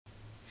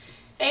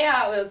Hey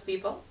Hot Wheels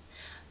people,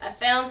 I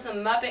found some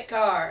Muppet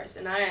cars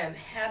and I am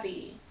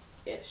happy-ish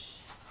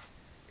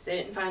because I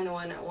didn't find the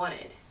one I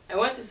wanted. I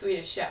want the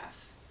Swedish Chef,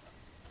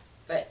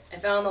 but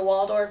I found the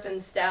Waldorf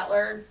and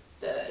Statler,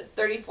 the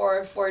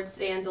 34 Ford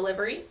sedan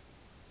delivery.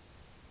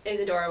 It's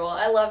adorable.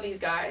 I love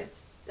these guys.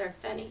 They're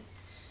funny.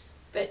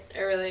 But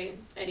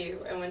I do.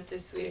 I want the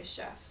Swedish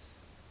Chef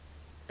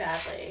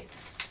badly.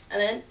 And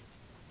then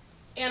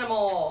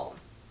Animal,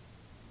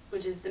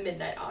 which is the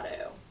Midnight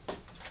Auto.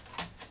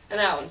 And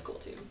that one's cool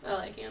too. I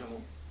like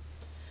Animal.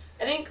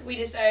 I think we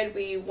decided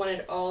we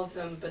wanted all of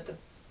them but the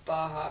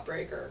Baja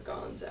Breaker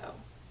Gonzo.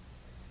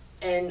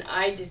 And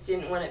I just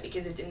didn't want it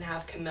because it didn't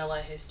have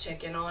Camilla, his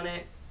chicken, on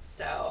it.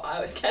 So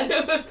I was kind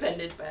of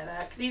offended by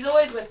that because he's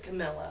always with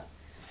Camilla.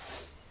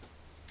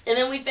 And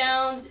then we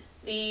found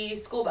the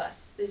school bus.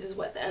 This is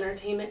what, the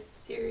entertainment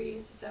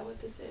series? Is that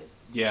what this is?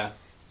 Yeah.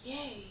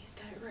 Yay,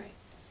 got it right.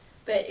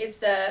 But it's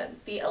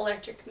the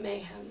Electric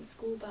Mayhem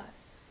school bus.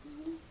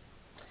 Mm-hmm.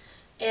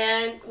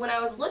 And when I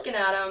was looking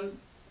at them,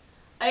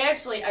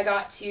 I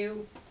got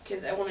two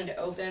because I wanted to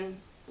open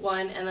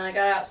one, and then I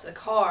got out to the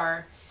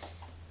car,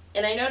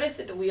 and I noticed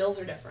that the wheels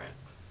are different.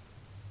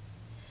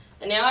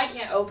 And now I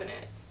can't open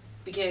it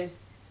because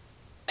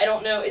I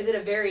don't know, is it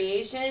a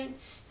variation?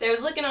 So I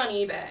was looking on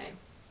eBay,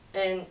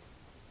 and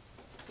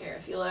here,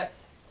 if you look,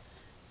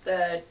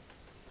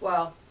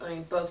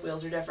 both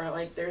wheels are different.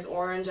 Like, there's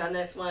orange on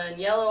this one,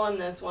 yellow on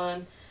this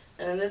one,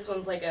 and then this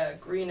one's like a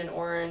green and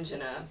orange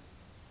and a,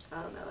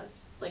 I don't know, that's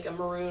like a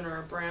maroon or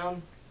a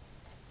brown.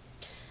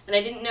 And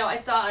I didn't know,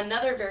 I saw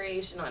another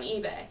variation on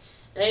eBay,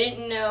 and I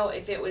didn't know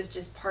if it was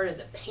just part of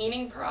the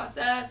painting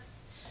process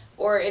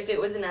or if it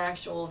was an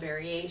actual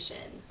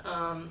variation.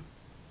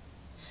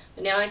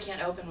 But now I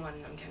can't open one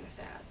and I'm kind of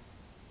sad.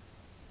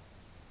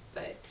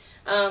 But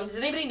does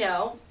anybody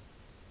know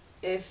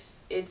if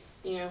it's,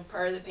 you know,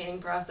 part of the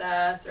painting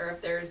process or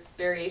if there's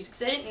variations?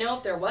 Because I didn't know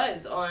if there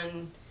was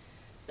on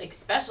like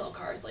special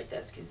cars like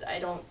this, because I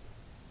don't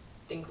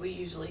think we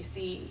usually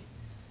see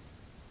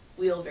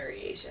wheel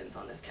variations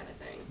on this kind of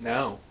thing.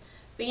 No.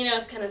 But you know,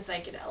 it's kind of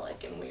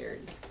psychedelic and weird.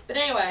 But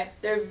anyway,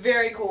 they're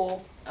very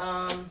cool.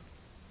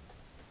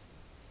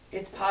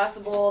 It's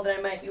possible that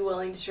I might be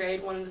willing to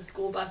trade one of the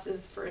school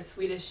buses for a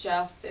Swedish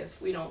Chef if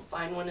we don't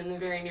find one in the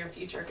very near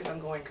future, because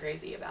I'm going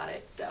crazy about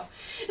it. So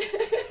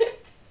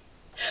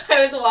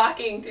I was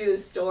walking through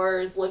the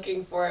stores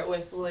looking for it,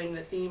 whistling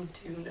the theme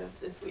tune of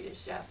the Swedish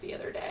Chef the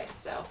other day.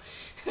 So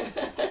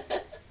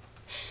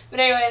but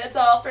anyway, that's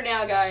all for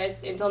now, guys.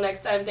 Until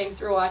next time, thanks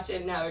for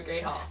watching and have a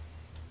great haul.